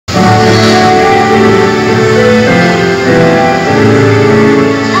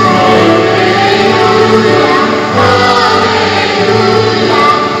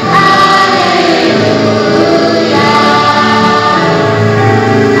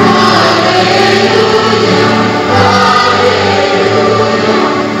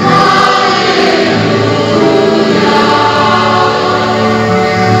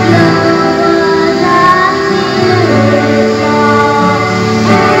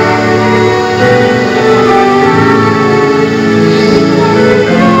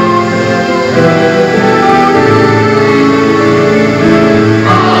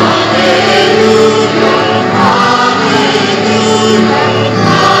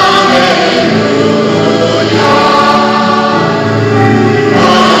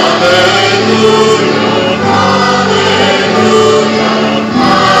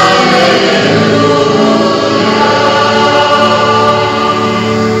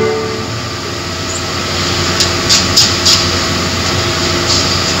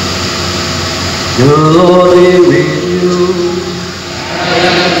The Lord be with you.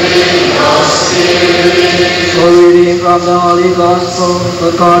 And with your spirit. A reading from the Holy Gospel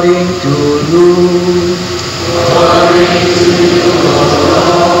according to Luke. Glory to you, O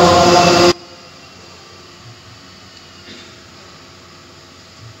Lord.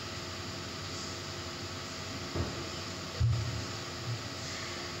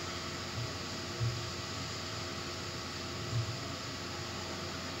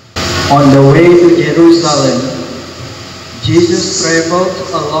 On the way to Jerusalem, Jesus traveled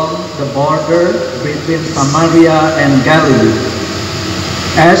along the border between Samaria and Galilee.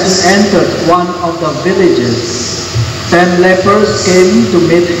 As he entered one of the villages, 10 lepers came to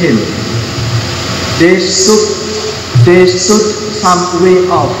meet him. They stood some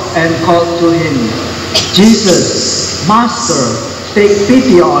way off and called to him, "Jesus, Master, take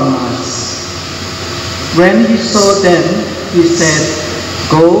pity on us." When he saw them, he said,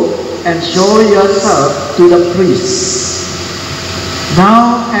 "Go and show yourself to the priests."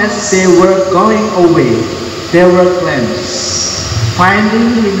 Now as they were going away, they were cleansed. Finding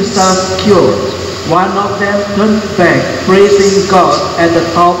himself cured, one of them turned back, praising God at the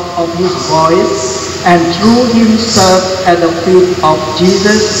top of his voice, and threw himself at the feet of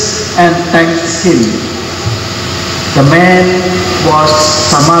Jesus and thanked him. The man was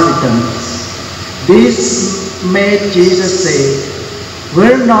Samaritan. This made Jesus say,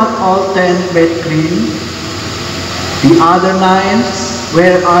 "Were not all 10 made clean? The other 9,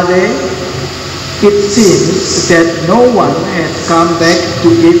 where are they?" It seems that no one has come back to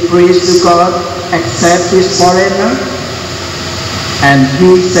give praise to God except this foreigner. And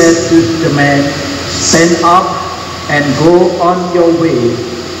he said to the man, "Stand up and go on your way.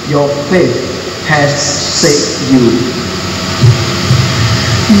 Your faith has saved you."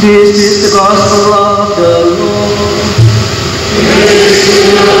 This is the gospel of the Lord. Praise to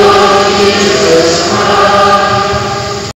you,